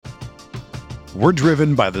We're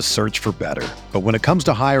driven by the search for better. But when it comes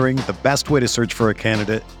to hiring, the best way to search for a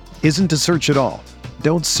candidate isn't to search at all.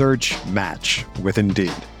 Don't search, match with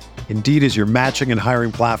Indeed. Indeed is your matching and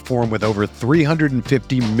hiring platform with over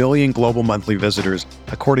 350 million global monthly visitors,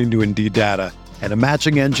 according to Indeed data, and a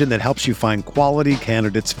matching engine that helps you find quality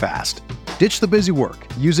candidates fast. Ditch the busy work.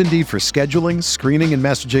 Use Indeed for scheduling, screening, and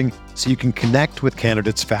messaging so you can connect with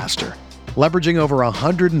candidates faster. Leveraging over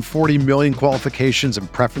 140 million qualifications and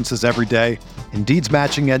preferences every day, Indeed's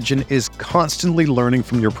matching engine is constantly learning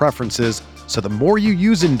from your preferences, so the more you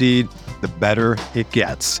use Indeed, the better it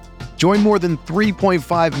gets. Join more than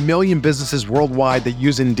 3.5 million businesses worldwide that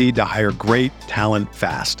use Indeed to hire great talent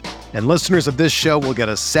fast. And listeners of this show will get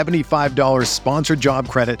a $75 sponsored job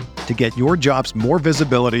credit to get your jobs more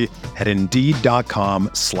visibility at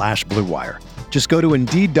Indeed.com/Blue Wire. Just go to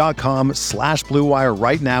Indeed.com/Blue Wire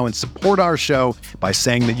right now and support our show by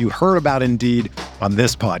saying that you heard about Indeed on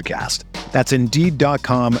this podcast. That's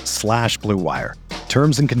Indeed.com/Blue Wire.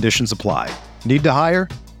 Terms and conditions apply. Need to hire?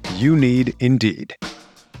 You need Indeed.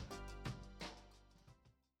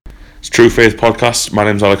 It's True Faith Podcast. My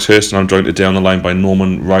name's Alex Hurst and I'm joined today on the line by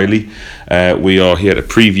Norman Riley. We are here to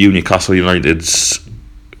preview Newcastle United's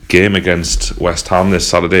game against West Ham this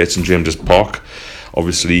Saturday at St James's Park.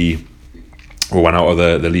 Obviously, we went out of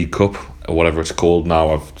the League Cup, or whatever it's called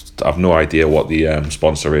now. I've no idea what the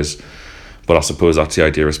sponsor is, but I suppose that's the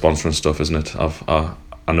idea of sponsoring stuff, isn't it?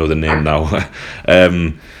 I know the name now.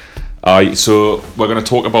 So we're going to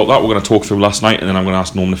talk about that. We're going to talk through last night, and then I'm going to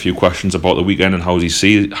ask Norman a few questions about the weekend and how he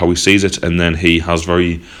sees it. And then he has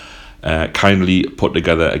very kindly put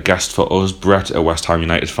together a guest for us. Brett, a West Ham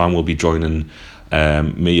United fan, will be joining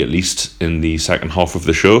me at least in the second half of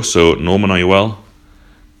the show. So Norman, are you well?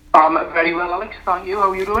 I'm very well, Alex. Thank you.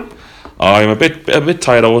 How are you doing? I'm a bit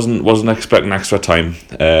tired. I wasn't expecting extra time.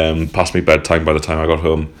 Past me bedtime by the time I got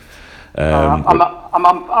home.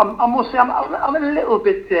 I must say I'm a little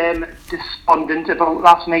bit despondent about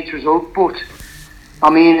last night's result, but I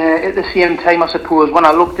mean at the same time I suppose when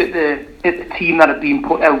I looked at the team that had been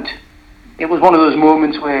put out, it was one of those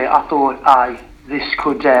moments where I thought, this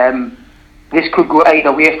could go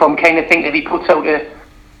either way. From kind of think if he puts out a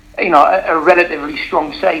relatively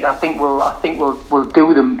strong side, I think we'll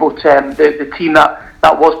do them. But the team that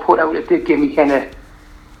was put out, it did give me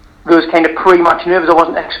those kind of pre-match nerves I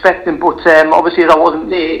wasn't expecting. But obviously, as I wasn't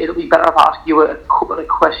there, it'll be better if I ask you a couple of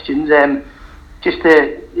questions. Just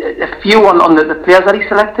a few on the players that he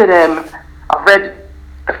selected. I've read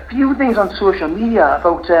a few things on social media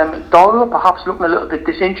about Darlow perhaps looking a little bit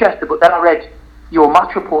disinterested, but then I read your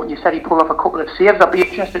match report and you said he pulled off a couple of saves. I'd be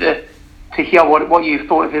interested to hear what you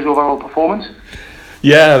thought of his overall performance.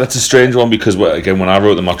 Yeah, that's a strange one because, again, when I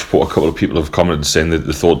wrote the match report, a couple of people have commented saying that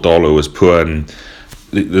they thought Darlow was poor, and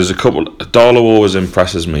there's a couple. Darlow always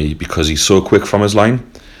impresses me because he's so quick from his line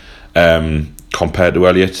compared to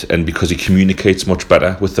Elliott, and because he communicates much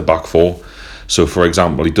better with the back four. So, for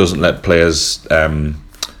example, he doesn't let players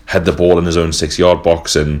head the ball in his own 6-yard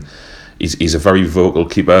box, and he's a very vocal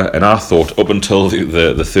keeper. And I thought up until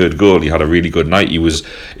the third goal, he had a really good night. His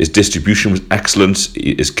distribution was excellent.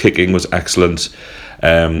 His kicking was excellent.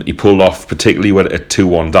 He pulled off, particularly when at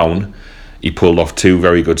 2-1 down, he pulled off two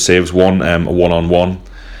very good saves. One a one-on-one,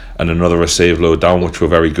 and another a save low down, which were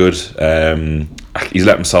very good. He's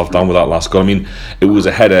let himself down with that last goal. I mean, it was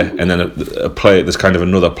a header, and then a player. There's kind of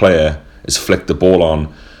another player has flicked the ball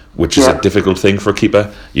on, which is a difficult thing for a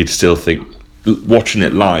keeper. You'd still think, watching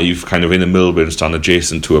it live, kind of in the middle of it, stand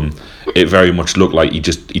adjacent to him, it very much looked like he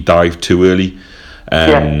dived too early.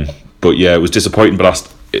 But yeah, it was disappointing.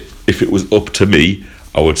 But if it was up to me,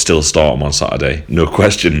 I would still start him on Saturday, no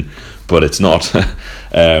question. But it's not,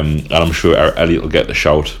 and I'm sure Elliott will get the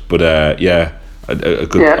shout. But a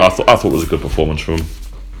good. Yeah. I thought it was a good performance from him.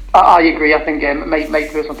 I agree. I think my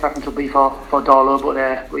personal preference will be for Darlow, but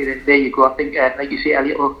there you go. I think, like you say,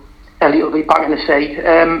 Elliott will be back in the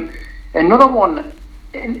side. Another one,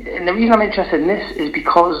 and the reason I'm interested in this is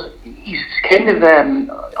because he's kind of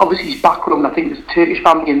obviously his background. I think there's a Turkish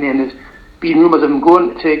family in there, and there's been rumours of him going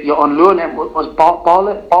to Turkey on loan. Was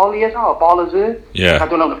Barlieza or Barlieza? Yeah. I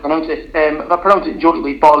don't know how to pronounce it. If I pronounce it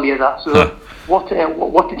jokingly, Barlieza. So what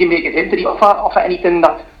did you make of him? Did he offer anything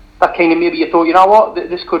that kind of maybe you thought, you know what,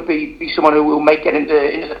 this could be someone who might get into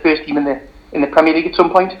the first team in the Premier League at some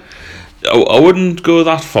point? I wouldn't go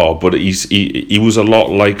that far, but he was a lot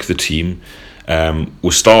like the team. We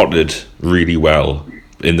started really well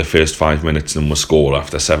in the first 5 minutes and we scored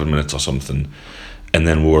after 7 minutes or something, and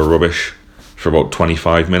then we were rubbish for about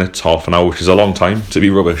 25 minutes, half an hour, which is a long time to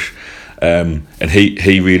be rubbish. And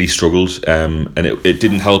he really struggled, and it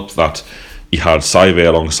didn't help that he had Saive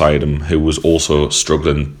alongside him, who was also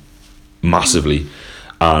struggling massively.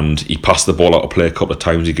 And he passed the ball out of play a couple of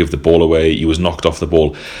times. He gave the ball away. He was knocked off the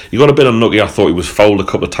ball. He got a bit unlucky. I thought he was fouled a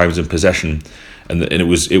couple of times in possession, and it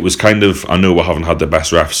was kind of. I know we haven't had the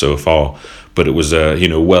best ref so far, but it was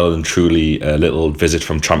well and truly a little visit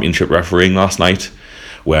from Championship refereeing last night,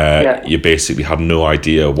 where you basically had no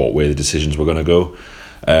idea what way the decisions were going to go.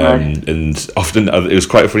 And often it was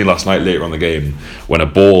quite funny last night later on the game when a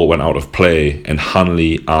ball went out of play and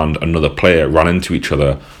Hanley and another player ran into each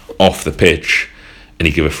other off the pitch. And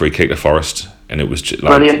he gave a free kick to Forest, and it was just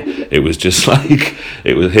like here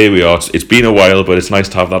we are. It's been a while, but it's nice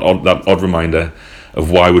to have that odd reminder of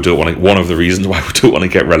why we don't want to. One of the reasons why we don't want to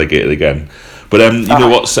get relegated again. But you know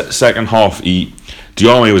what? Second half,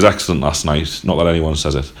 Diarmi was excellent last night. Not that anyone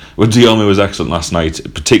says it, but Diarmi was excellent last night.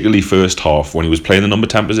 Particularly first half when he was playing the number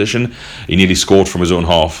 10 position, he nearly scored from his own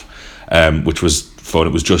half, which was fun.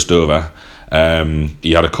 It was just over.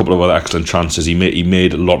 He had a couple of other excellent chances. He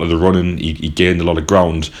made a lot of the running. He gained a lot of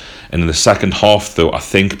ground. And in the second half, though, I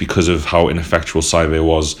think because of how ineffectual Saive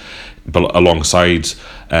was, alongside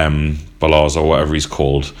Balaz or whatever he's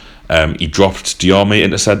called, he dropped Diarmi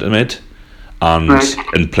into centre mid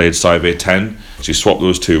and played Saive 10. So he swapped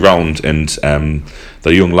those two round, and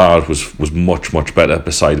the young lad was much better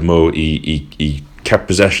beside Mo. He kept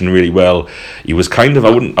possession really well. He was kind of,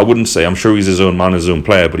 I wouldn't say, I'm sure he's his own man, his own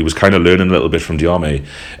player, but he was kind of learning a little bit from Diarmi,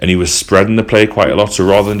 and he was spreading the play quite a lot. So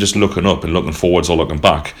rather than just looking up and looking forwards or looking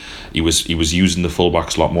back, he was using the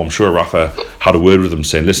fullbacks a lot more. I'm sure Rafa had a word with him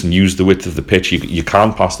saying, listen, use the width of the pitch. You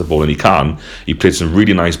can pass the ball, and he can. He played some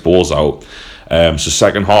really nice balls out. So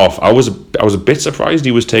second half, I was a bit surprised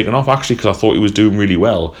he was taken off, actually, because I thought he was doing really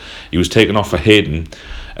well. He was taken off for Hayden.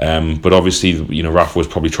 But obviously, Rafa was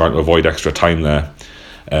probably trying to avoid extra time there,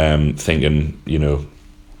 thinking,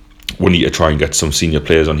 we need to try and get some senior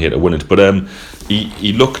players on here to win it. But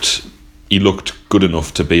he looked good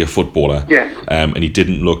enough to be a footballer, and he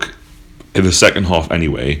didn't look, in the second half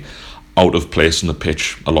anyway, out of place on the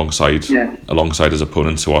pitch alongside his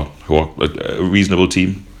opponents, who are a reasonable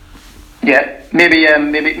team. Yeah,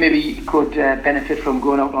 maybe he could benefit from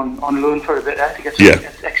going out on loan for a bit to get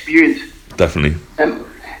some experience. Definitely.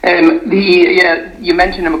 You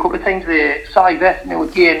mentioned him a couple of times there, Saive.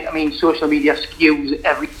 Again, I mean, social media skews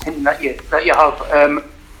everything that you have.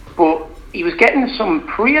 But he was getting some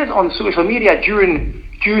praise on social media during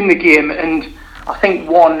the game, and I think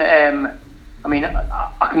one. I mean,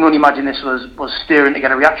 I can only imagine this was stirring to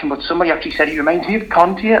get a reaction. But somebody actually said he reminds me of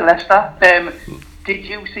Conte at Leicester. Did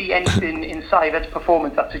you see anything in Saive's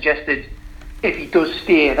performance that suggested if he does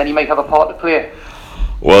stay, then he might have a part to play?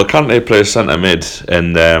 Well, Kante plays centre mid,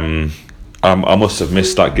 and I must have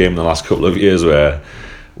missed that game in the last couple of years where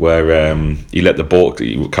he let the ball.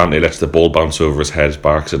 Kante lets the ball bounce over his head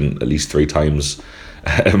by accident at least 3 times,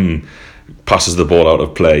 passes the ball out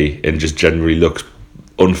of play, and just generally looks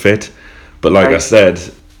unfit. But like I said,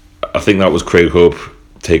 I think that was Craig Hope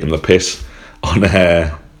taking the piss on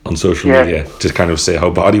social media to kind of say how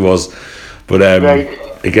bad he was. But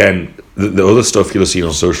again, the other stuff you'll see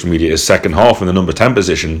on social media is second half in the number 10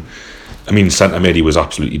 position. I mean, centre mid, he was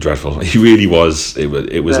absolutely dreadful. He really was. It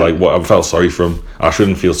was like, what I felt sorry for him. I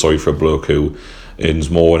shouldn't feel sorry for a bloke who earns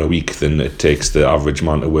more in a week than it takes the average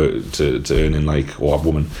man to work to earn in, or a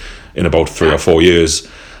woman, in about 3 or 4 years.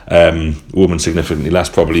 Woman significantly less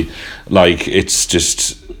probably.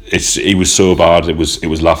 He was so bad, it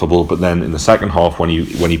was laughable. But then in the second half, when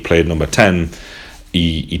he played number 10,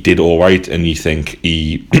 he did all right, and you think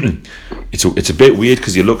it's a bit weird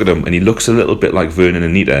because you look at him and he looks a little bit like Vernon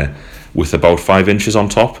Anita with about 5 inches on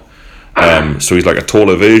top. So he's like a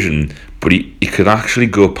taller version, but he could actually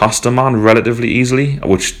go past a man relatively easily,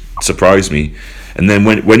 which surprised me. And then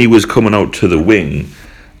when he was coming out to the wing,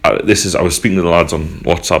 I was speaking to the lads on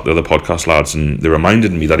WhatsApp, the other podcast lads, and they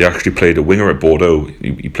reminded me that he actually played a winger at Bordeaux.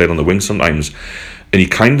 He played on the wing sometimes, and he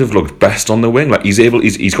kind of looked best on the wing. Like he's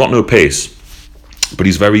got no pace, but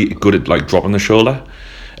he's very good at dropping the shoulder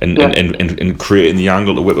and creating the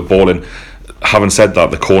angle to whip the ball in. Having said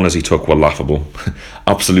that, the corners he took were laughable,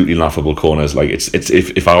 absolutely laughable corners. Like it's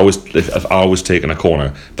if I was taking a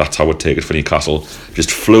corner, that's how I would take it for Newcastle.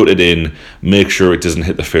 Just float it in, make sure it doesn't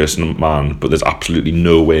hit the first man, but there's absolutely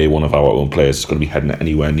no way one of our own players is going to be heading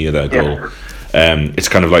anywhere near their goal. It's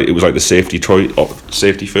kind of like it was like the safety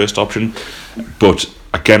first option, but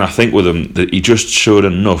again, I think with him that he just showed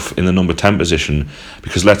enough in the number 10 position,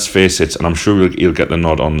 because let's face it, and I'm sure he'll get the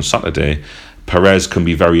nod on Saturday, Perez can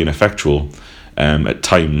be very ineffectual at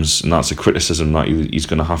times, and that's a criticism that he's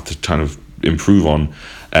going to have to kind of improve on.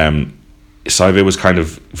 Saive was kind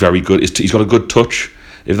of very good. He's got a good touch,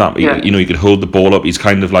 If that, Yeah. he could hold the ball up. He's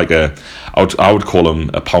kind of like I would call him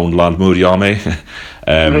a Poundland Modiame.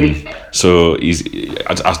 Really? So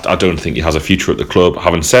I don't think he has a future at the club.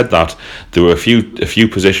 Having said that, there were a few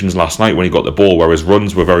positions last night when he got the ball where his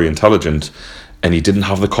runs were very intelligent, and he didn't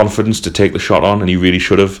have the confidence to take the shot on, and he really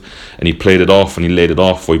should have. And he played it off, and he laid it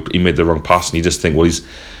off, or he made the wrong pass, and you just think, well,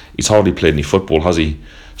 he's hardly played any football, has he?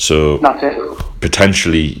 So That's it.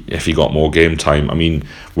 potentially, if he got more game time, I mean,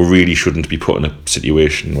 we really shouldn't be put in a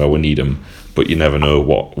situation where we need him. But you never know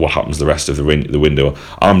what happens the rest of the window.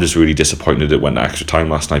 I'm just really disappointed it went to extra time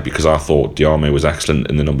last night, because I thought Diarmé was excellent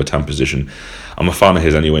in the number 10 position. I'm a fan of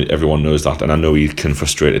his anyway, everyone knows that, and I know he can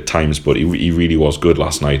frustrate at times, but he really was good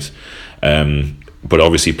last night. But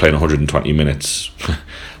obviously playing 120 minutes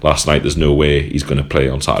last night, there's no way he's going to play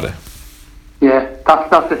on Saturday. Yeah,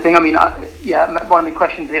 that's the thing. I mean, one of the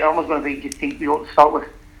questions there almost going to be, do you think we ought to start with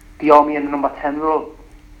Diarmé in the number 10 role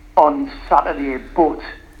on Saturday? But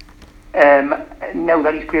now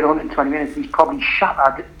that he's played 120 minutes, he's probably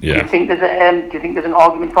shattered. Yeah. Do you think there's an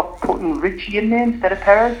argument for putting Richie in there instead of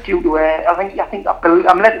Perez? Due to I think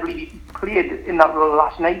I'm led to believe he played in that role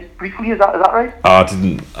last night briefly. Is that right?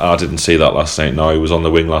 I didn't see that last night. No, he was on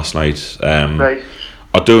the wing last night. Right.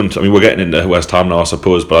 I mean, we're getting into West Ham now, I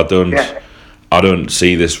suppose, but I don't. Yeah. I don't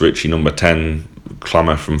see this Richie number 10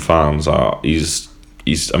 clamour from fans. I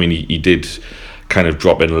mean, he did kind of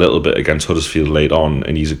drop in a little bit against Huddersfield late on,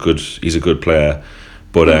 and he's a good player.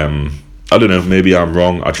 But I don't know, maybe I'm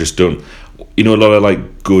wrong. I just don't. A lot of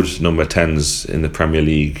like good number 10s in the Premier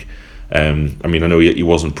League. I mean, I know he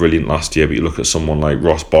wasn't brilliant last year, but you look at someone like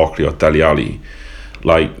Ross Barkley or Dele Alli,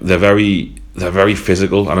 like they're very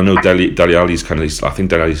physical. And I know Dele Alli's kind of, I think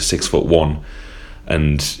Dele Alli's 6'1"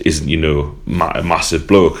 and isn't a massive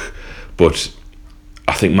bloke, but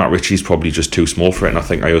I think Matt Ritchie's probably just too small for it, and I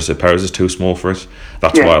think Ayoze Perez is too small for it.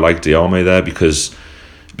 That's why I like Diarmé there, because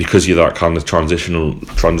you're that kind of transitional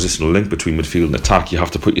link between midfield and attack. You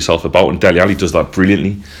have to put yourself about, and Dele Alli does that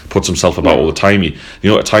brilliantly. Puts himself about all the time.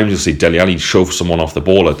 At times you'll see Dele Alli shove someone off the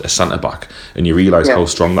ball at a centre back, and you realise how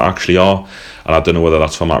strong they actually are. And I don't know whether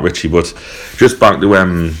that's for Matt Ritchie, but just back to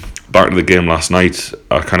the game last night.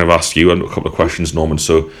 I kind of asked you a couple of questions, Norman.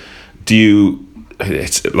 So,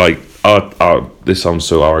 it's like, this sounds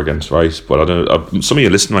so arrogant, right? But I don't. Some of you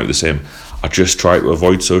listening might be the same. I just try to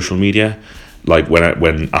avoid social media, like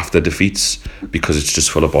when after defeats, because it's just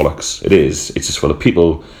full of bollocks. It is. It's just full of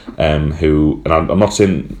people who, and I'm not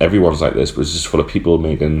saying everyone's like this, but it's just full of people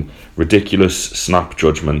making ridiculous snap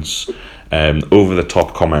judgments, over the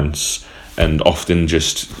top comments, and often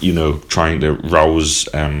just trying to rouse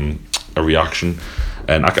a reaction.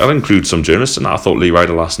 And I'll include some journalists in that. I thought Lee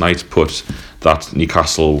Ryder last night put that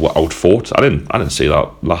Newcastle were outfought. I didn't say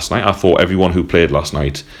that last night. I thought everyone who played last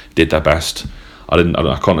night did their best. I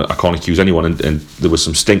can't accuse anyone, and there was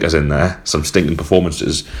some stinkers in there, some stinking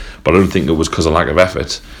performances, but I don't think it was because of lack of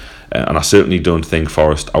effort, and I certainly don't think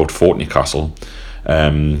Forest outfought Newcastle.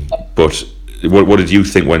 But what did you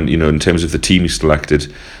think when, in terms of the team he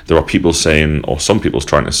selected? There are people saying, or some people's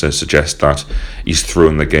trying to suggest that he's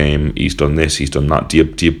thrown the game, he's done this, he's done that. Do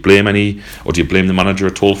you blame the manager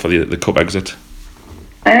at all for the cup exit?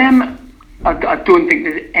 I don't think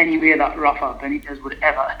there's any way that Rafa Benitez would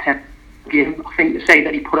ever attempt the game. I think the side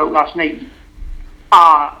that he put out last night,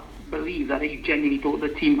 I believe that he genuinely thought the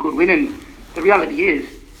team could win, and the reality is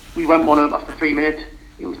we went 1-0 after 3 minutes.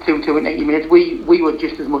 It was 2-2 in 80 minutes. We were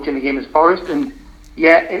just as much in the game as Forest, and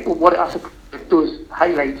what I suppose it does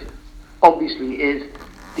highlight, obviously, is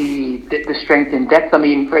the strength in depth. I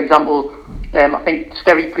mean, for example, I think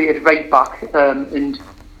Sterry played right back, and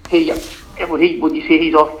would you say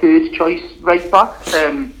he's our third choice right back,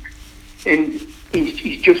 and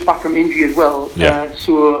he's just back from injury as well.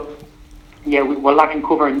 We're lacking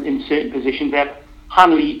cover in certain positions there.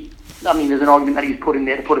 Hanley, I mean, there's an argument that he's put in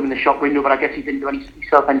there to put him in the shop window, but I guess he didn't do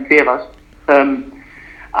himself any favours.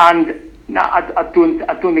 I don't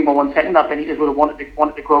think for 1 second that Benitez would have wanted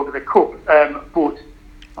to go out of the cup. But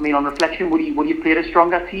I mean, on reflection, would he have played a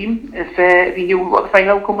stronger team if he knew what the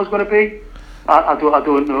final outcome was going to be? I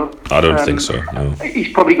don't know. I don't think so. No.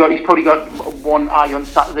 He's probably got one eye on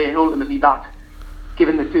Saturday, and ultimately that,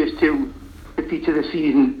 given the first two defeats of the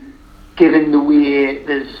season, given the way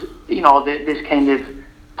there's this kind of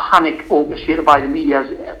panic orchestrated by the media,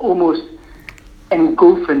 is almost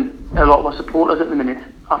engulfing a lot of our supporters at the minute.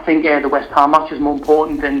 I think the West Ham match is more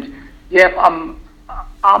important, and I'm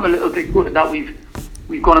a little bit gutted that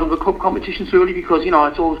we've gone over the cup competition so early, because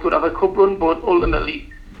it's always good to have a cup run, but ultimately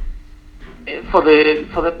for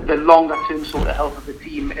the longer term sort of health of the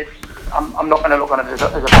team, I'm not going to look on it as a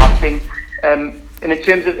bad thing. And in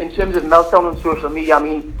terms of meltdown on social media, I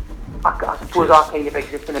mean, I suppose I kind of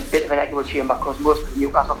exist in a bit of an echo chamber because most of the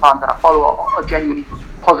Newcastle fans that I follow are genuinely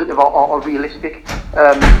positive or realistic.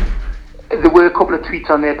 There were a couple of tweets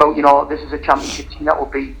on there about, this is a championship team that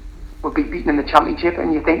would be beaten in the championship,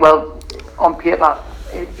 and you think, well, on paper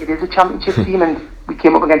it is a championship team, and we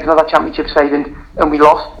came up against another championship side and we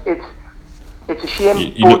lost. It's a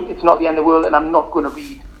shame, but it's not the end of the world, and I'm not going to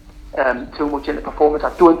read too much into performance.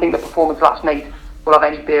 I don't think the performance last night will have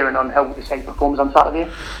any bearing on how the side performs on Saturday.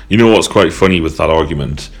 You know what's quite funny with that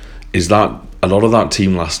argument is that a lot of that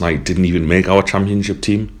team last night didn't even make our championship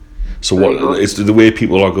team. So it's the way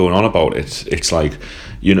people are going on about it. It's like,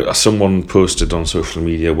 someone posted on social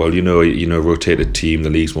media, well, rotated team, the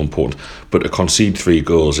league's more important, but to concede 3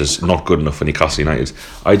 goals is not good enough for Newcastle United.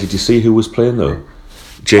 Did you see who was playing though?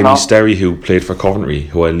 Jamie Sterry, who played for Coventry,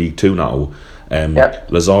 who are in League 2 now.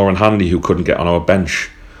 Lazar and Hanley, who couldn't get on our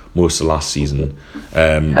bench most of last season.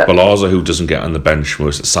 Balaza, who doesn't get on the bench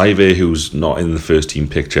most. Saive, who's not in the first team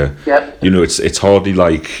picture. It's hardly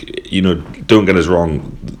like, don't get us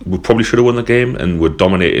wrong, we probably should have won the game and we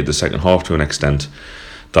dominated the second half to an extent.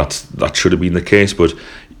 That should have been the case, but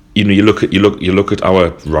you look at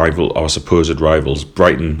our supposed rivals.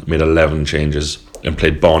 Brighton made 11 changes and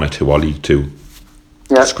played Barnet, who are League 2.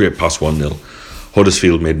 Scraped past 1-0.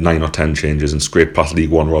 Huddersfield made 9 or 10 changes and scraped past League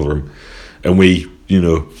 1 Rotherham. And we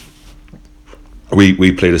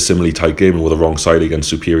played a similarly tight game and were the wrong side against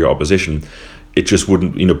superior opposition. It just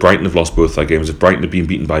wouldn't, Brighton have lost both their games. If Brighton had been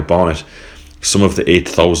beaten by Barnet, some of the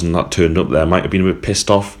 8,000 that turned up there might have been a bit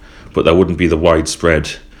pissed off, but there wouldn't be the widespread,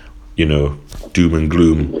 doom and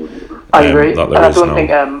gloom. I agree. And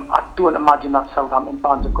I don't imagine that Southampton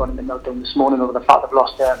fans have gone in the meltdown this morning over the fact they've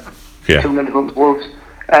lost 2-0 to Wolves.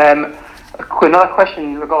 Another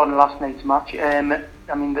question regarding last night's match.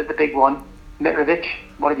 The big one, Mitrovic.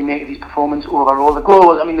 What did you make of his performance overall?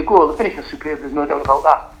 The finish was superb. There's no doubt about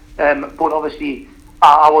that. But obviously,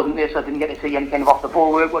 I wasn't there, so I didn't get to see any kind of off the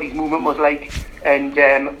ball work, what his movement was like, and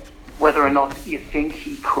whether or not you think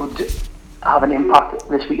he could have an impact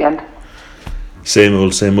this weekend. Same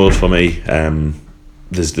old for me.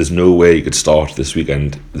 There's no way he could start this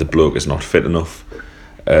weekend. The bloke is not fit enough.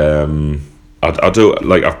 I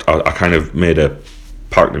kind of made a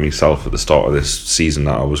pact to myself at the start of this season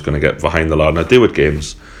that I was going to get behind the lad, and I do at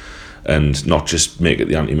games, and not just make it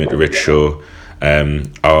the anti-Mitrovic show.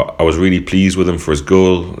 I was really pleased with him for his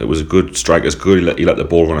goal. It was a good striker's goal. He let the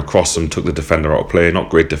ball run across him, took the defender out of play. Not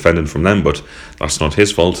great defending from them, but that's not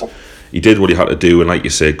his fault. He did what he had to do, and like you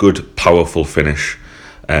say, good, powerful finish.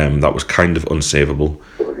 That was kind of unsavable.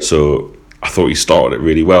 So I thought he started it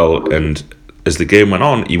really well, and as the game went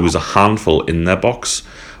on, he was a handful in their box.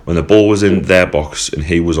 When the ball was in their box and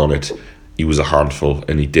he was on it, he was a handful,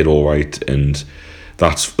 and he did all right. And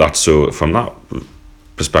that's so from that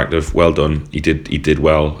perspective, well done. He did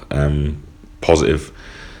well. Positive.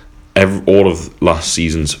 All of last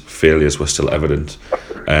season's failures were still evident.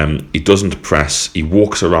 He doesn't press. He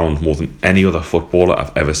walks around more than any other footballer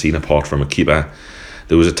I've ever seen, apart from a keeper.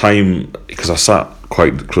 There was a time, because I sat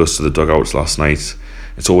quite close to the dugouts last night.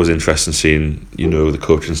 It's always interesting seeing, the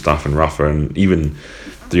coaching staff and Rafa, and even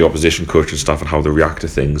the opposition coaching staff, and how they react to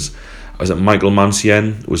things. Was it Michael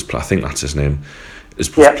Mancien? I think that's his name. Is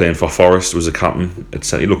playing for Forest. Was a captain.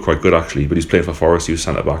 He looked quite good actually, but he's playing for Forest. He was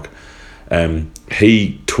centre back.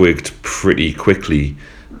 He twigged pretty quickly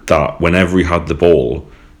that whenever he had the ball,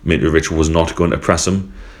 Mitrovic was not going to press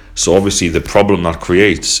him. So obviously the problem that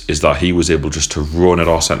creates is that he was able just to run at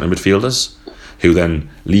our centre midfielders, who then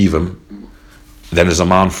leave him. Then there's a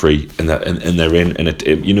man free, and they're in, and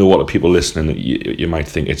it what people listening, you might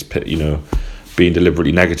think it's being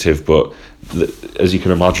deliberately negative, but as you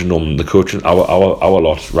can imagine, the coaching, our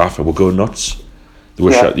lot, Rafa, will go nuts. They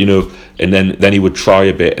were, and then he would try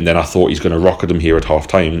a bit, and then I thought he's going to rocket him here at half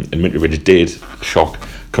time, and Mitrovic did,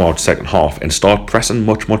 come out second half and start pressing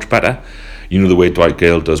much better. The way Dwight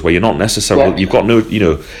Gale does, where you're not necessarily, you've got no,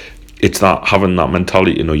 it's that having that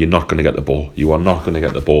mentality, you're not going to get the ball. You are not going to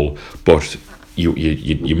get the ball, but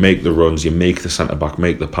you make the runs, you make the centre back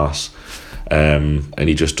make the pass, and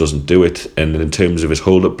he just doesn't do it. And in terms of his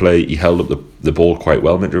hold up play, he held up the ball quite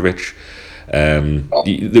well, Mitrovic.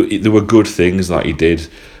 There were good things that he did,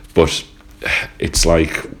 but it's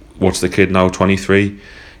like, what's the kid now, 23,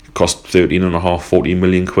 cost 13.5-14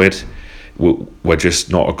 million quid. We're just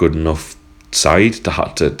not a good enough side to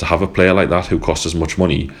have a player like that who costs as much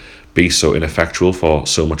money be so ineffectual for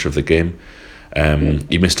so much of the game.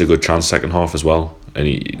 He missed a good chance second half as well, and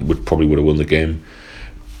he probably would have won the game.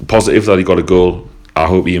 Positive that he got a goal. I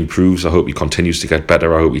hope he improves. I hope he continues to get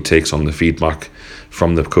better. I hope he takes on the feedback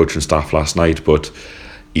from the coaching staff last night. But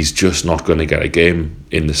he's just not going to get a game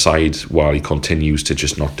in the side while he continues to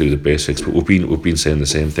just not do the basics. But we've been saying the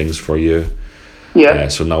same things for a year. Yeah.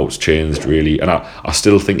 So now it's changed really, and I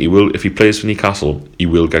still think he will. If he plays for Newcastle, he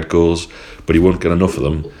will get goals, but he won't get enough of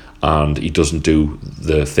them, and he doesn't do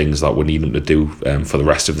the things that we need him to do for the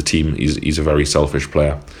rest of the team. He's a very selfish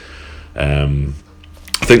player.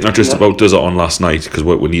 I think that just about does it on last night, because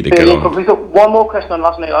we need to get on. We've got one more question on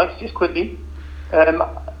last night, Alex, just quickly.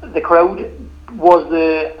 The crowd was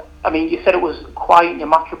you said it was quiet in your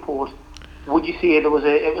match report. Would you say there was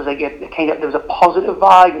a positive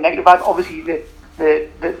vibe, a negative vibe? Obviously,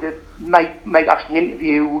 the Mike actually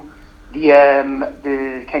interview,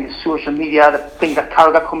 the kind of social media, the things that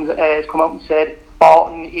Carragher has come out and said,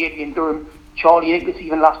 Barton, Adrian Durham, Charlie Nicholas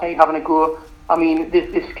even last night having a go. I mean,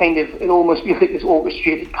 this kind of, it almost feels like this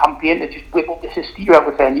orchestrated campaign to just whip up this hysteria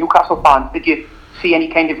with Newcastle fans. Did you see any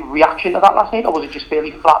kind of reaction to that last night, or was it just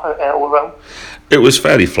fairly flat all around? It was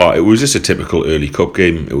fairly flat. It was just a typical early cup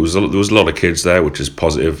game. There was a lot of kids there, which is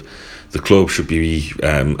positive. The club should be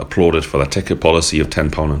applauded for their ticket policy of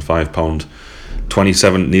 £10 and £5.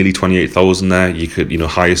 27, nearly 28,000 there. You could,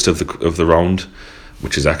 highest of the round,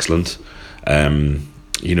 which is excellent.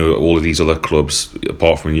 All of these other clubs,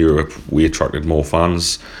 apart from Europe, we attracted more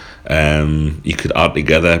fans. You could add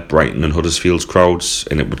together Brighton and Huddersfield's crowds,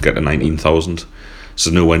 and it would get to 19,000. So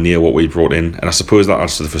nowhere near what we brought in. And I suppose that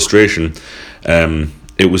adds to the frustration.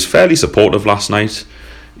 It was fairly supportive last night.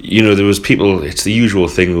 There was people, it's the usual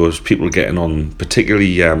thing, there was people getting on,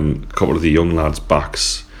 particularly a couple of the young lads'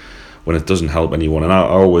 backs, when it doesn't help anyone. And I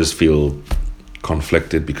always feel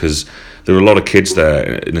conflicted, because there are a lot of kids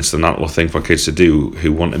there, and it's the natural thing for kids to do,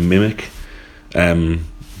 who want to mimic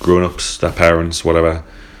grown-ups, their parents, whatever.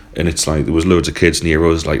 And it's like there was loads of kids near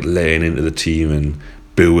us like laying into the team and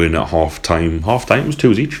booing at half-time. Half-time was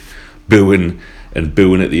 2s each. Booing at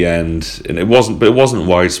the end. And it wasn't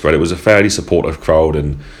widespread. It was a fairly supportive crowd,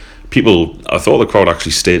 and I thought the crowd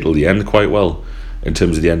actually stayed till the end quite well in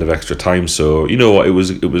terms of the end of extra time. So it was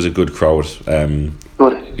a good crowd. Good.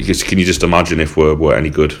 Can you just imagine if we're any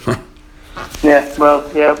good? Yeah, well,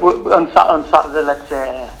 yeah. On Saturday,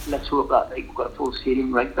 let's hope that we've got a full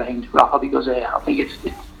stadium right behind Rafa, because I think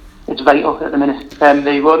it's vital at the minute.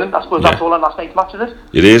 There you go then. I suppose that's all on last night's match, is it?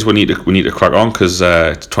 It is. We need to crack on, because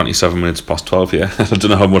it's 27 minutes past 12 here. I don't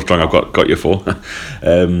know how much longer I've got you for.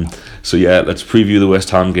 So yeah, let's preview the West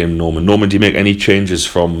Ham game, Norman. Norman, do you make any changes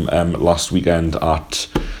from last weekend at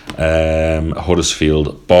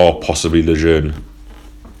Huddersfield, bar possibly Lejeune?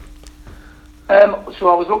 So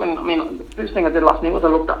I was looking. I mean, the first thing I did last night was I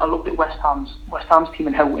looked at West Ham's team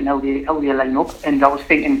and how they line up, and I was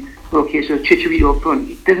thinking, okay, so Chicharito up front,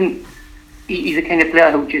 he's the kind of player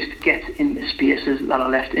who just gets into spaces that are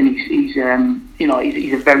left, and he's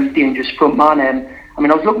a very dangerous front man. I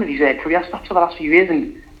mean, I was looking at his career stats for the last few years,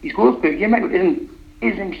 and his goals per game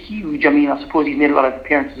isn't huge. I mean, I suppose he's made a lot of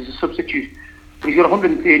appearances as a substitute, but he's got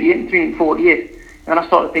 138 and 348. And I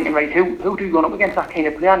started thinking, right, who do you go up against that kind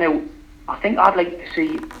of player now? I think I'd like to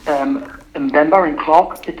see Mbemba and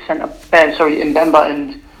Clark at centre. Mbemba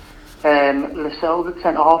and Lascelles at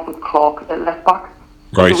centre half, with Clark at left back.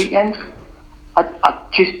 Right. For the weekend.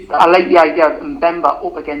 I like the idea of Mbemba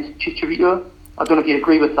up against Chicharito. I don't know if you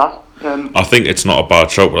agree with that. I think it's not a bad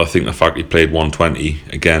shout, but I think the fact he played 120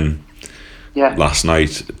 again last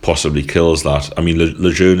night possibly kills that. I mean,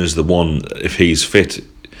 Lejeune is the one. If he's fit,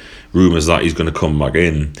 rumours that he's going to come back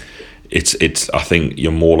in. It's. I think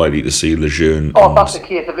you're more likely to see Lejeune. Oh, if that's the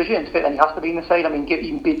case, if Lejeune's fit, then he has to be in the side. I mean,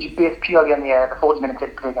 even based purely on the 40 minutes he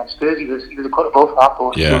played against Spurs, he was a cut above for that.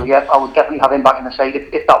 But so yeah, I would definitely have him back in the side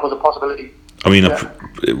if that was a possibility. I mean,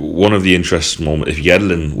 one of the interesting moments, if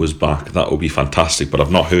Yedlin was back, that would be fantastic. But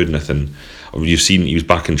I've not heard anything. You've seen he was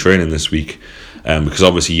back in training this week, because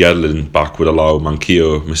obviously Yedlin back would allow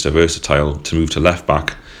Manquillo, Mr. Versatile, to move to left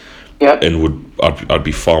back. Yeah, and I'd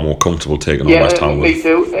be far more comfortable taking on West Ham with the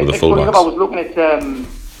fullbacks. I was looking at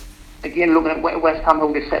West Ham,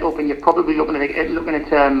 how they set up, and you're probably looking at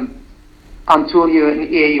Antonio and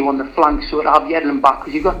Ayew on the flank, so to have Yedlin back,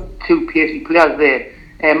 because you've got two pacey players there.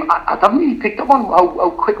 I haven't really picked up on how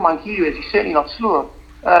quick Manquillo is. He's certainly not slow,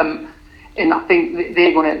 and I think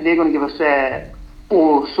they're going to give us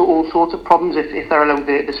all sorts of problems if they're allowed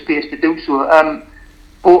the space to do so.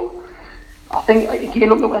 But I think, again,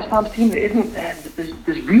 looking at West Ham's team,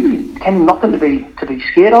 there's really kind of nothing to be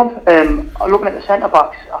scared of. Looking at the centre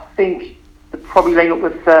backs, I think they probably line up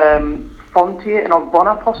with Fonte and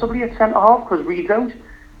Ogbonna possibly at centre half, because Reed's out,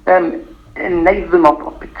 and neither of them are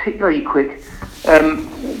particularly quick.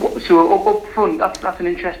 So up front, that's an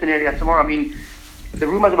interesting area tomorrow. I mean, the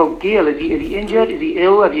rumours about Gale, is he injured? Is he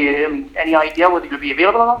ill? Have you any idea whether he'll be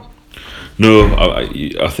available or not? No,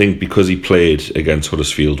 I think because he played against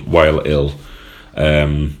Huddersfield while ill,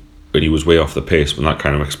 and he was way off the pace, and that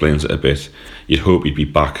kind of explains it a bit. You'd hope he'd be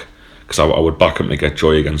back, because I would back him to get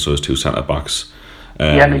joy against those two centre backs.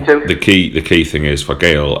 Yeah, me too. The key thing is for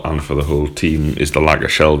Gayle and for the whole team is the lack of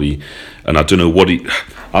Shelvey, and I don't know what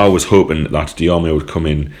I was hoping that Diarmid would come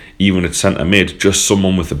in, even at centre mid, just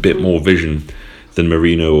someone with a bit more vision than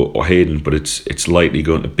Marino or Hayden, but it's likely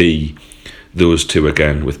going to be those two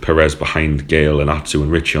again, with Perez behind Gayle and Atsu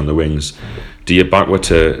and Richie on the wings. Do you back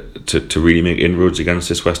to really make inroads against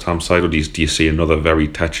this West Ham side, or do you see another very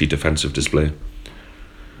touchy defensive display?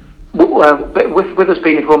 Well, with us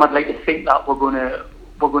being at home, I'd like to think that we're going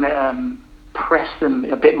to press them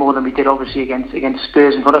a bit more than we did obviously against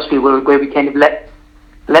Spurs and Huddersfield, where we kind of let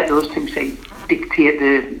those two say dictate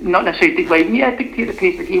the dictate the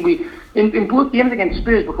pace of the game. In both games against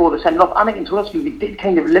Spurs before the send off and against Huddersfield, we did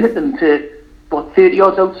kind of limit them to 30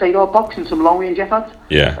 yards outside our box and some long range efforts.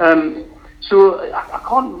 Yeah. So I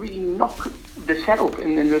can't really knock the setup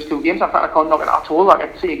in those two games. In fact, I can't knock it at all. Like, I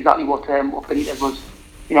could see exactly what Benitez was,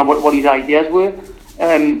 what his ideas were.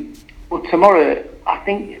 But tomorrow, I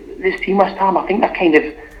think this team West Ham, I think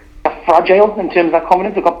they're fragile in terms of their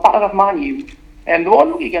confidence. They've got battered off Man U, and they were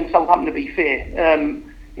lucky against Southampton, to be fair.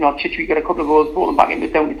 Chitchwick got a couple of goals, brought them back into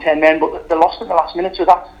down to 10 men, but they lost at the last minute. So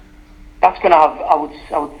that's going to have, I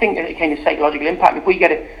would think, a kind of psychological impact. If we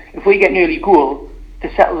get an early goal to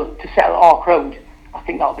settle our crowd, I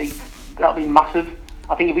think that'll be massive.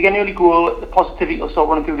 I think if we get an early goal, the positivity will start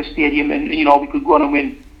running through the stadium, and we could go on and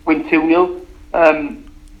win 2-0.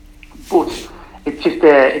 But it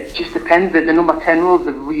just depends. The number 10 role is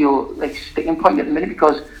the real sticking point at the minute,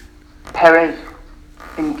 because Perez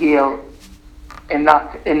and Gayle in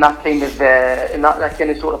that kind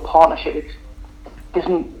of sort of partnership,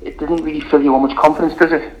 it doesn't really fill you with much confidence,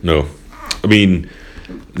 does it? No, I mean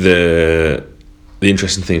the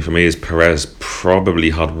interesting thing for me is Perez probably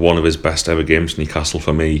had one of his best ever games in Newcastle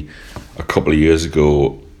for me a couple of years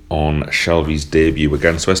ago on Shelvey's debut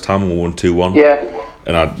against West Ham, 1-2-1. Yeah.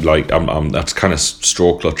 And I'm that's kind of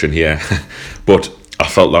straw clutching here, but I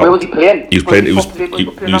felt that. Where was he playing? He was playing. He was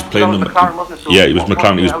playing. Yeah, he was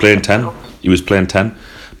McLaren. He was playing 10. He was playing 10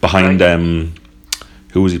 behind. Right.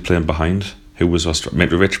 Who was he playing behind? Who was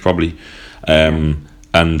Mitrovic probably?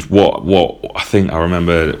 And what I think I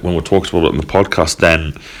remember when we talked about it in the podcast,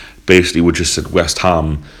 then basically we just said West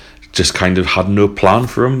Ham just kind of had no plan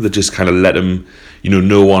for him. They just kind of let him.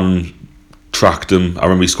 No one tracked him. I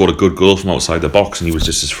remember he scored a good goal from outside the box, and he was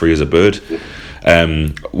just as free as a bird.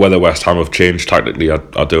 Whether West Ham have changed tactically,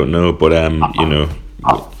 I don't know. But I've looked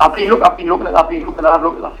at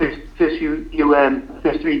the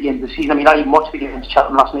first 3 games of the season. I mean, I even watched the game against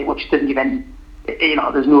Cheltenham last night, which didn't give any.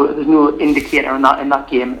 There's no indicator in that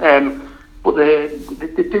game. But they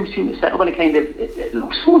do seem to settle, and it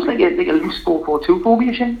looks almost like a loose 4-4-2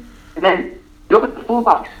 formation. And then you look at the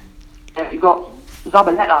fullbacks. You've got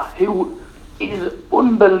Zabaleta, who is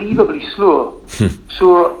unbelievably slow.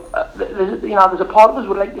 So there's a part of us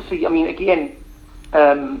would like to see. I mean, again,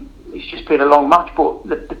 he's just played a long match, but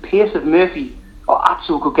the pace of Murphy or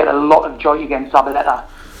Atsu could get a lot of joy against Zabaleta.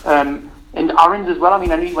 And Aarons as well. I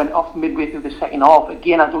mean, I know he went off midway through the second half.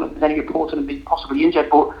 Again, I don't know if there's any reports on him being possibly injured,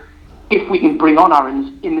 but if we can bring on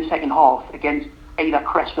Aarons in the second half against either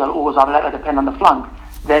Cresswell or Zabaleta, depending on the flank,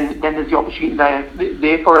 then there's the opportunity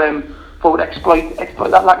there for to exploit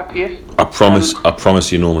that lack of pace. I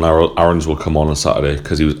promise you, Norman Aarons will come on Saturday,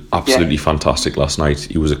 because he was absolutely fantastic last night.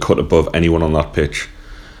 He was a cut above anyone on that pitch,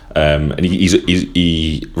 and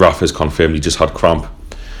Rafa's confirmed he just had cramp.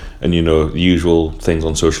 And the usual things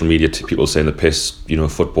on social media, people saying the piss,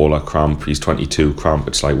 footballer cramp, he's 22, cramp.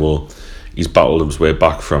 It's like, well, he's battled his way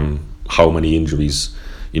back from how many injuries,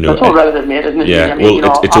 That's all relative, mate, isn't it? Yeah, I mean,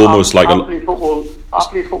 it's almost like I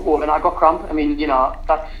played football and I got cramp. I mean,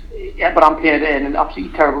 but I'm playing it in an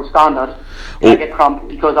absolutely terrible standard. I get cramp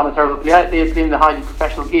because I'm a terrible player. They're playing the highly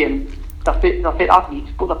professional game. They're fit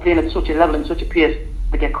athletes, but they're playing at such a level and such a pace,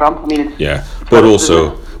 they get cramp. I mean, it's but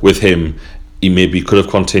also with him, he maybe could have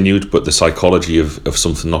continued, but the psychology of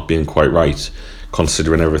something not being quite right,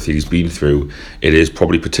 considering everything he's been through, it is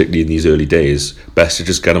probably, particularly in these early days, best to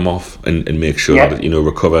just get him off and make sure that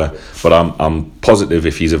recover. But I'm positive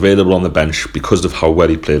if he's available on the bench, because of how well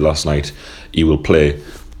he played last night, he will play,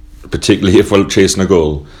 particularly if we're chasing a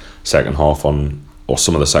goal second half or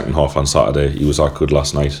some of the second half on Saturday. He was that good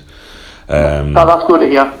last night. That's good to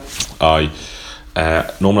hear.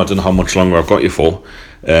 Norman, I don't know how much longer I've got you for.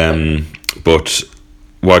 But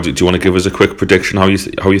do you want to give us a quick prediction how you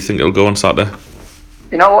think it'll go on Saturday?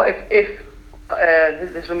 If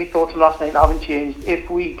this is my thoughts on last night. I haven't changed. If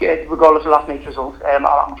we get, regardless of last night's result, I'm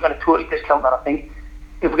going to totally discount that. I think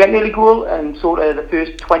if we get an early goal and sort of the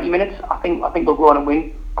first 20 minutes, I think we'll go on and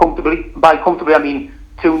win comfortably. By comfortably, I mean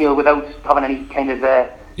 2-0 without having any kind of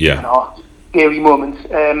scary moments.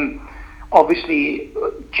 Obviously,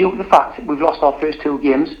 due to the fact that we've lost our first 2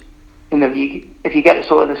 games in the league, if you get to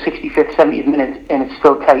sort of the 65th, 70th minute and it's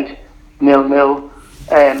still tight, 0-0,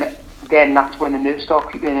 then that's when the nerves start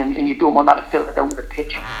creeping in, and you don't want that to filter down to the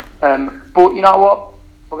pitch. But you know what?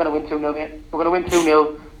 We're going to win 2-0, mate. We're going to win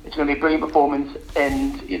 2-0. It's going to be a brilliant performance,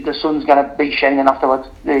 and the sun's going to be shining afterwards.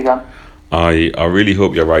 There you go. I really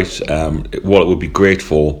hope you're right. What it would be great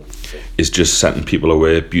for is just setting people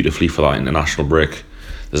away beautifully for that international break.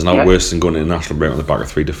 There's no worse than going to international break on the back of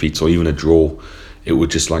 3 defeats or even a draw. It would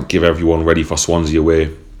just give everyone ready for Swansea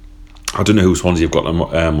away. I don't know who Swansea have got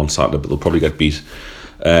on Saturday, but they'll probably get beat.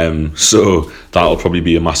 So that'll probably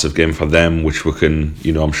be a massive game for them, which we can,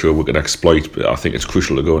 I'm sure we could exploit. But I think it's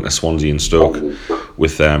crucial to go into Swansea and Stoke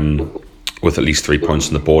with at least 3 points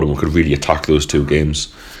on the board, and we could really attack those 2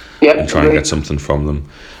 games and try and get something from them.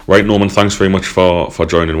 Right, Norman, thanks very much for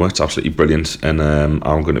joining us. It's absolutely brilliant, and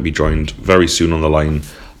I'm going to be joined very soon on the line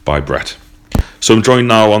by Brett. So I'm joined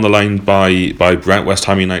now on the line by Brett, West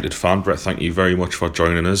Ham United fan. Brett, thank you very much for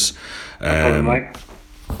joining us.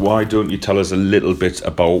 Why don't you tell us a little bit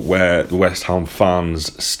about where the West Ham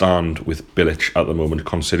fans stand with Bilic at the moment,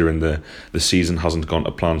 considering the season hasn't gone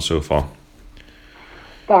to plan so far?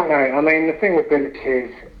 Don't know. I mean, the thing with Bilic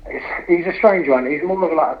is he's a strange one. He's more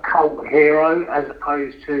of like a cult hero as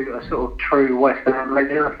opposed to a sort of true West Ham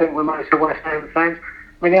legend. I think we're most of West Ham fans.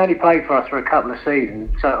 I mean, he only played for us for a couple of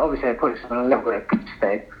seasons, so obviously it puts him in a little bit of good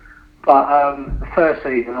stead. But the first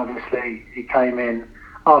season, obviously, he came in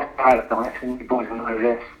after Allardyce, and you boys will know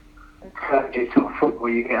this. It's sort of football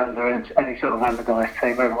you get under any sort of Allardyce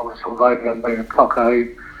team, everyone was sort of over and moving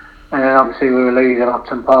cock-a-hoop. And then obviously we were losing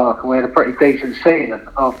Upton Park, and we had a pretty decent season.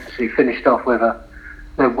 Obviously finished off with a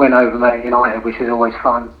win over Man United, which is always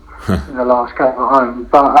fun in the last game at home.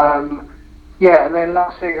 But and then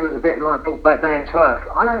last season was a bit like brought back down to earth.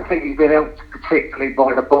 I don't think he's been helped particularly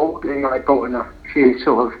by the board. They brought in a few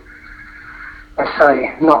sort of, let's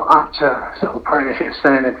say, not up to sort of Premiership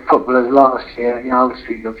standard footballers last year.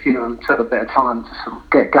 Obviously a few of them took a bit of time to sort of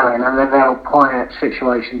get going, and then their quiet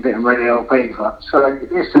situation didn't really help either. So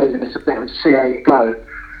this season it's a bit of a see how you go.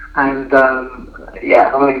 And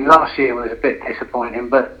last year was a bit disappointing,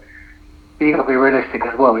 but you've got to be realistic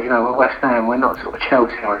as well. We're West Ham, we're not sort of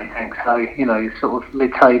Chelsea or anything, so sort of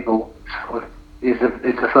mid-table sort of is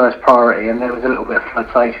the first priority. And there was a little bit of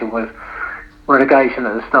flirtation with relegation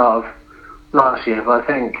at the start of last year, but I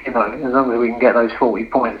think as long as we can get those 40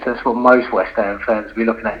 points, that's what most West Ham fans will be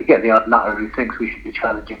looking at. You get the odd nutter who thinks we should be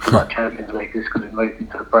challenging for that Champions League just because we've moved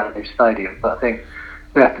into a brand new stadium, but I think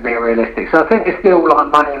we have to be realistic. So I think there's still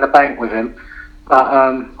money in the bank with him, but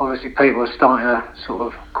obviously people are starting to sort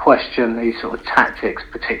of question these sort of tactics,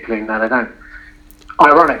 particularly now. They don't.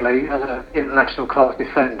 Ironically, as an international class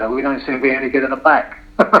defender, we don't seem to be any good at the back.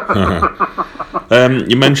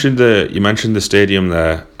 You mentioned the stadium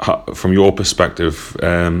there. From your perspective,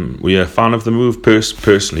 were you a fan of the move?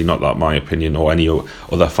 Personally, not that my opinion or any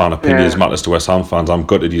other fan opinions matters to West Ham fans. I'm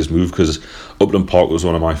gutted he's moved because Upton Park was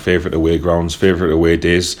one of my favourite away grounds, favourite away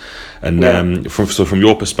days. And from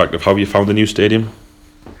your perspective, how have you found the new stadium?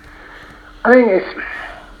 I think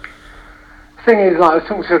thing is, I was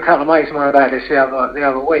talking to a couple of mates of mine about this the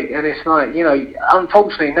other week, and it's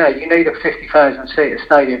unfortunately now you need a 50,000 seater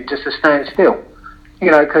stadium just to stand still,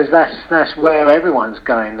 because that's where everyone's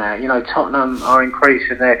going now. Tottenham are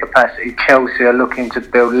increasing their capacity, Chelsea are looking to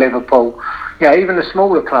build, Liverpool, even the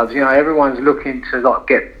smaller clubs, everyone's looking to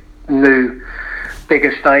get new,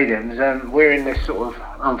 bigger stadiums, and we're in this sort of,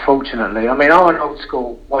 unfortunately. I mean, I'm an old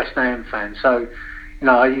school West Ham fan, so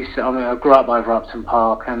I grew up over Upton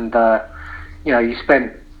Park, and you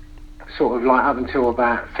spent sort of up until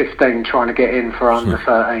about 15 trying to get in for under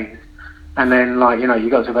 13, and then you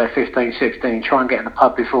got to about 15, 16, try and get in the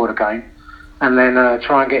pub before the game, and then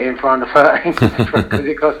try and get in for under 13 because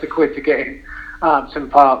it cost £1 to get in Upton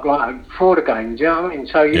Park before the game. Do you know what I mean?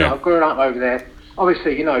 So I've grown up over there.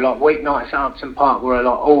 Obviously, weeknights at Upton Park were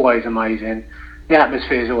always amazing. The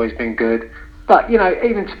atmosphere's always been good. But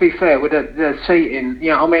even to be fair, with the seating,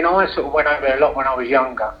 I sort of went over there a lot when I was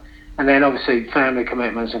younger. And then obviously family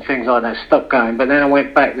commitments and things like that stopped going. But then I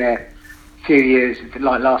went back there a few years,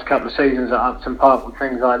 last couple of seasons at Upton Park and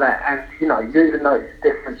things like that. And you even notice the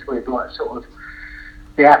difference with sort of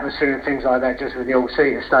the atmosphere and things like that just with the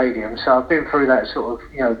all-seater stadium. So I've been through that sort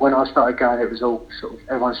of, when I started going, it was all sort of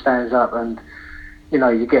everyone stands up and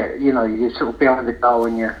you get, you're sort of behind the goal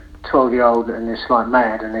and 12-year-old and it's like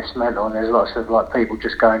mad and it's mental and there's lots of like people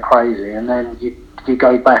just going crazy, and then you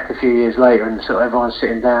go back a few years later and sort of everyone's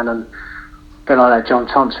sitting down and a bit like that John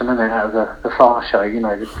Thompson, isn't it, out of the Far Show, you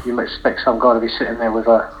know, you expect some guy to be sitting there with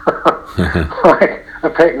like a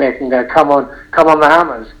picnic and go, come on the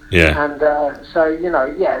Hammers. Yeah. And so, you know,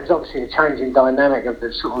 yeah, there's obviously a changing dynamic of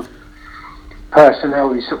the sort of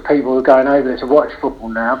personnel, these sort of people who are going over there to watch football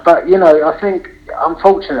now. But, you know, I think,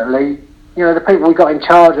 unfortunately, you know, the people we got in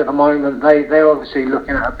charge at the moment, they're obviously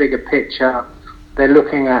looking at a bigger picture. They're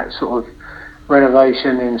looking at sort of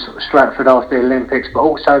renovation in sort of Stratford after the Olympics, but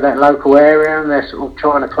also that local area, and they're sort of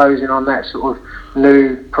trying to close in on that sort of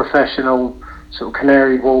new professional sort of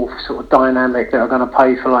Canary Wharf sort of dynamic that are going to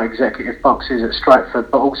pay for like executive boxes at Stratford,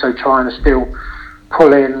 but also trying to still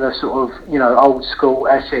pull in the sort of, you know, old school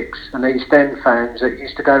Essex and East End fans that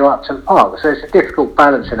used to go to Upton Park. So it's a difficult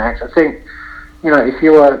balancing act. I think, you know, if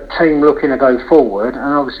you're a team looking to go forward,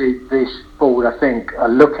 and obviously this board I think are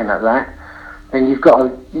looking at that, then you've got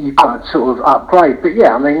to sort of upgrade. But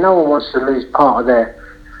yeah, I mean, no one wants to lose part of their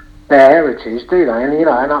heritage, do they? And, you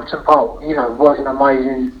know, and Upton Park, you know, was an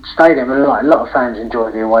amazing stadium, and like a lot of fans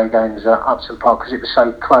enjoyed the away games at Upton Park because it was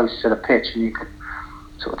so close to the pitch and you could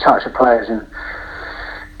sort of touch the players and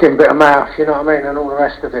give them a bit of mouth, you know what I mean, and all the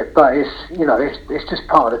rest of it. But it's, you know, it's just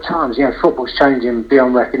part of the times. You know, football's changing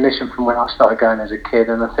beyond recognition from when I started going as a kid,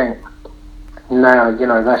 and I think now, you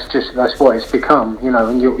know, that's what it's become, you know,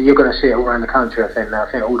 and you're going to see it all around the country. I think now,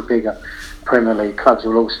 I think all the bigger Premier League clubs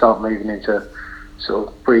will all start moving into sort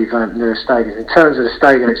of revamped newer stadiums. In terms of the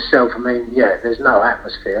stadium itself, I mean, yeah, there's no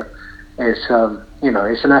atmosphere. It's you know,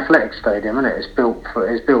 it's an athletic stadium, isn't it? It's built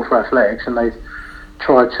for athletics, and they've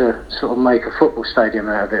tried to sort of make a football stadium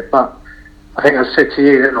out of it. But I think I said to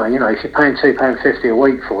you, didn't I? You know, if you're paying £2.50 a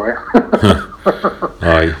week for it,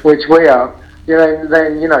 which we are, you know,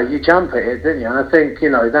 then you know you jump at it, didn't you? And I think, you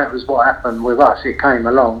know, that was what happened with us. It came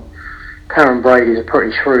along. Karen Brady's a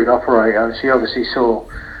pretty shrewd operator, and she obviously saw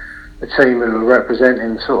the team who were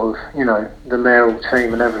representing sort of, you know, the mayoral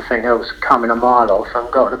team and everything else coming a mile off,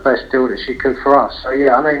 and got the best deal that she could for us. So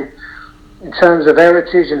yeah, I mean, in terms of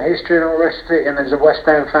heritage and history and all the rest of it, and as a West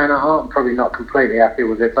Ham fan at heart, I'm probably not completely happy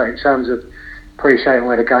with it, but in terms of appreciating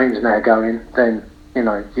where the game's now going, then, you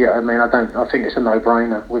know, yeah, I mean, I think it's a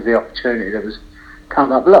no-brainer with the opportunity that was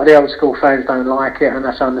come up. A lot of the old school fans don't like it, and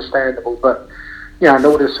that's understandable, but, you know, and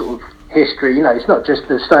all the sort of history, you know, it's not just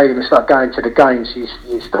the stadium, it's like going to the games.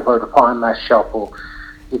 You stop at a pie and mash shop, or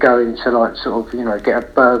you go into like sort of, you know, get a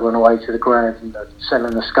burger on the way to the ground, and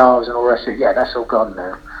selling the scarves and all the rest of it. Yeah, that's all gone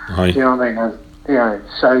now. You know what I mean? And, you know,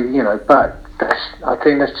 so, you know, but I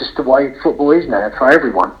think that's just the way football is now for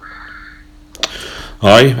everyone.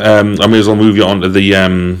 I may as well move you on to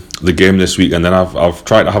the game this week, and then I've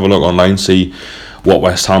tried to have a look online, see what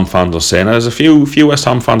West Ham fans are saying. There's a few West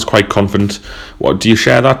Ham fans quite confident. What do you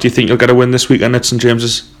share that? Do you think you'll get a win this weekend at St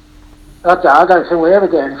James's? I don't think we ever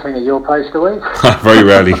get anything at your place, do we? Very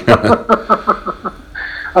rarely.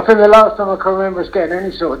 I think the last time I can remember us getting any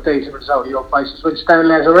sort of decent result at your place was when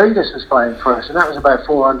Stanley Lazaridis was playing for us, and that was about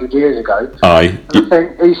 400 years ago. Aye. And I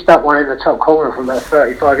think he stuck one in the top corner from about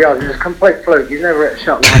 35 yards. It was a complete fluke. He's never hit a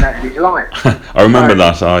shot like that in his life. I remember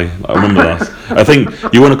that. I remember that. I think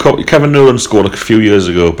you won a cup. Kevin Nolan scored a few years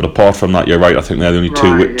ago, but apart from that, you're right. I think they're the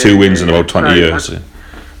only two wins in about 20 years.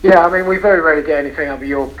 Yeah, I mean, we very rarely get anything up at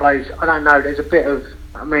your place. I don't know. There's a bit of,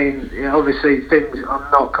 I mean, you know, obviously things. I'm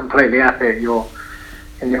not completely happy at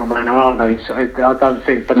in your manner, aren't they? So I don't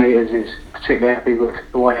think Benitez is particularly happy with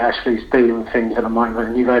the way Ashley's dealing with things at the moment.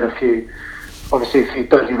 And you've had a few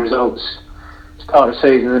dodgy results start of the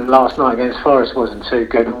season, and last night against Forest wasn't too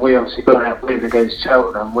good. And we obviously got out win against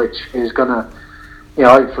Cheltenham, which is going to, you know,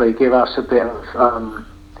 hopefully give us a bit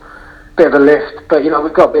of a lift. But, you know,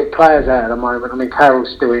 we've got big players out at the moment. I mean,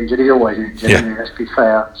 Carroll's still injured. He's always injured, isn't he? Let's be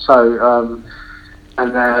fair. So,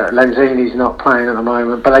 and Lanzini's not playing at the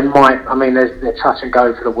moment, but they might. I mean, they're touch and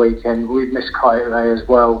go for the weekend. We've missed Coyote as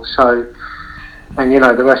well. So, and, you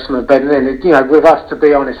know, the rest of them are bedding in. You know, with us, to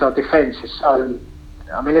be honest, our defence is so.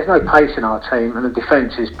 I mean, there's no pace in our team, and the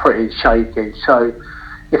defence is pretty shaky. So,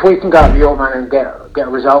 if we can go up to your man and get a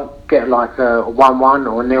result, get like a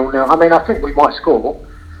 1-1 or a 0-0. I mean, I think we might score.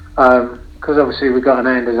 Because obviously we've got an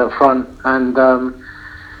Anders up front and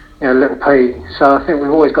you know, Little P, so I think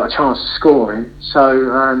we've always got a chance of scoring. So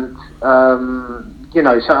you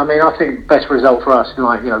know, so I mean, I think best result for us,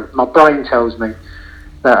 like, you know, my brain tells me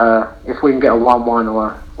that if we can get a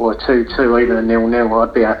 1-1 or a 2-2, even a 0-0,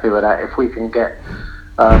 I'd be happy with that. If we can get,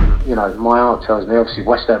 you know, my heart tells me obviously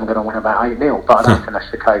West Ham are going to win about 8-0, but I don't think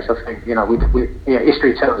that's the case. I think, you know,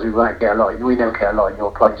 history tells me we won't get a lot. We never get a lot in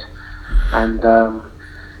your place, and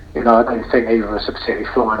I don't think either of us are particularly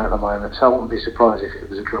flying at the moment, so I wouldn't be surprised if it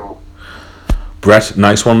was a draw. Brett,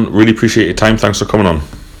 nice one. Really appreciate your time. Thanks for coming on.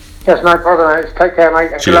 Yes, no problem, mate. Take care,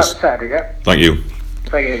 mate. And Cheers. good luck Saturday, yeah? Thank you.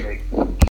 Take it easy.